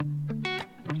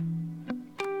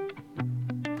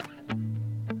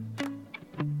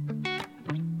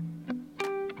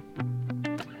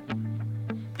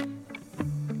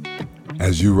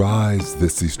As you rise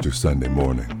this Easter Sunday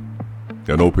morning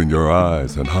and open your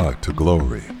eyes and heart to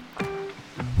glory,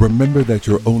 remember that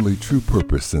your only true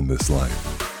purpose in this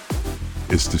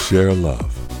life is to share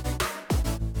love.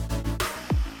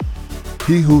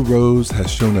 He who rose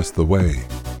has shown us the way,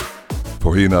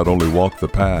 for he not only walked the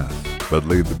path, but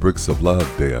laid the bricks of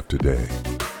love day after day,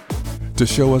 to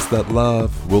show us that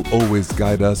love will always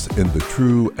guide us in the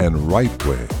true and right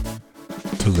way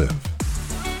to live.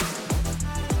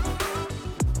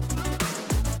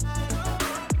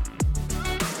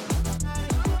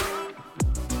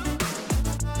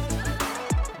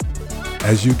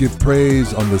 As you give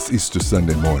praise on this Easter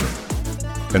Sunday morning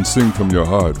and sing from your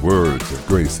heart words of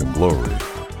grace and glory,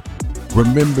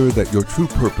 remember that your true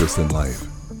purpose in life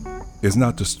is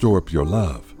not to store up your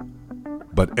love,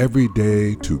 but every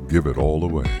day to give it all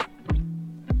away.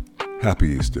 Happy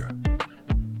Easter.